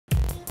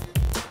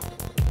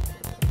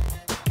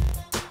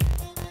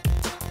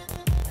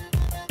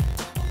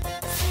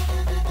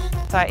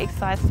So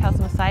Exercise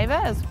Talisman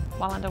Sabre is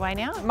well underway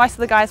now. Most of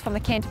the guys from the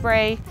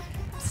Canterbury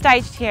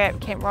staged here at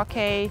Camp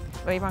Rocky,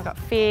 where everyone got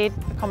fed,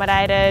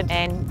 accommodated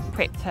and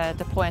prepped to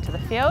deploy into the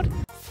field.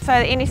 So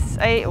the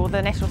NSC, or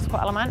the National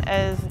Support Element,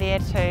 is there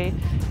to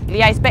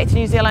liaise back to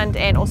New Zealand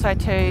and also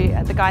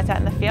to the guys out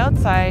in the field.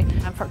 So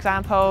for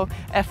example,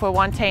 if we're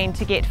wanting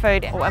to get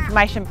food or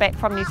information back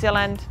from New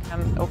Zealand,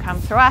 it will come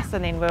through us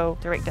and then we'll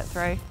direct it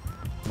through.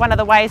 One of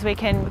the ways we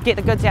can get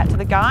the goods out to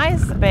the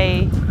guys would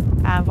be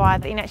via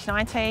the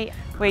NH90.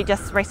 We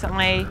just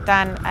recently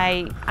done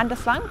a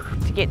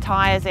underslung to get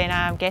tyres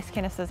and gas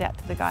canisters out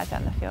to the guys out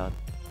in the field.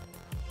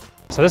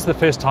 So this is the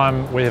first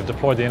time we have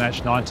deployed the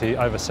NH90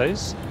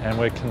 overseas, and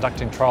we're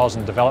conducting trials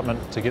and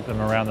development to get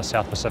them around the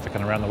South Pacific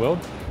and around the world.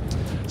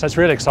 So it's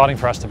really exciting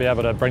for us to be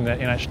able to bring the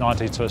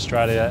NH90 to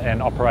Australia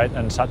and operate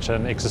in such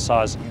an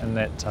exercise in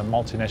that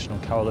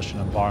multinational coalition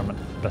environment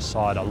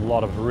beside a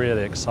lot of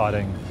really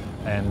exciting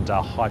and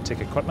high-tech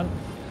equipment.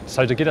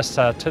 So to get us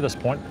to this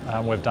point,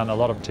 we've done a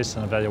lot of tests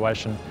and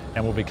evaluation,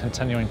 and we'll be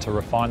continuing to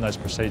refine those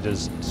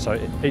procedures. So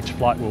each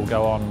flight we'll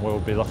go on, we'll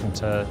be looking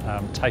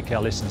to take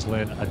our lessons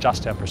learned,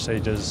 adjust our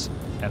procedures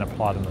and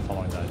apply them the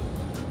following day.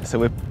 So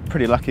we're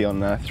pretty lucky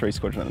on 3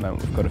 Squadron at the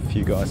moment. We've got a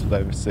few guys with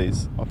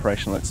overseas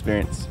operational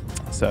experience.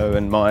 So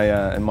in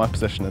my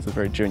position as a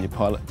very junior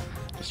pilot,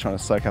 just trying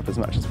to soak up as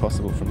much as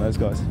possible from those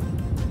guys.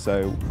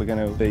 So we're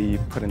going to be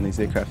putting these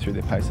aircraft through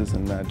their paces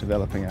and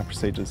developing our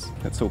procedures.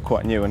 It's all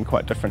quite new and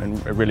quite different,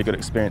 and a really good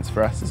experience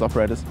for us as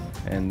operators.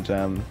 And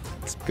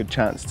it's a good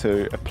chance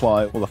to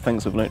apply all the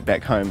things we've learnt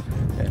back home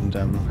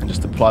and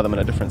just apply them in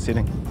a different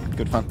setting.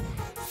 Good fun.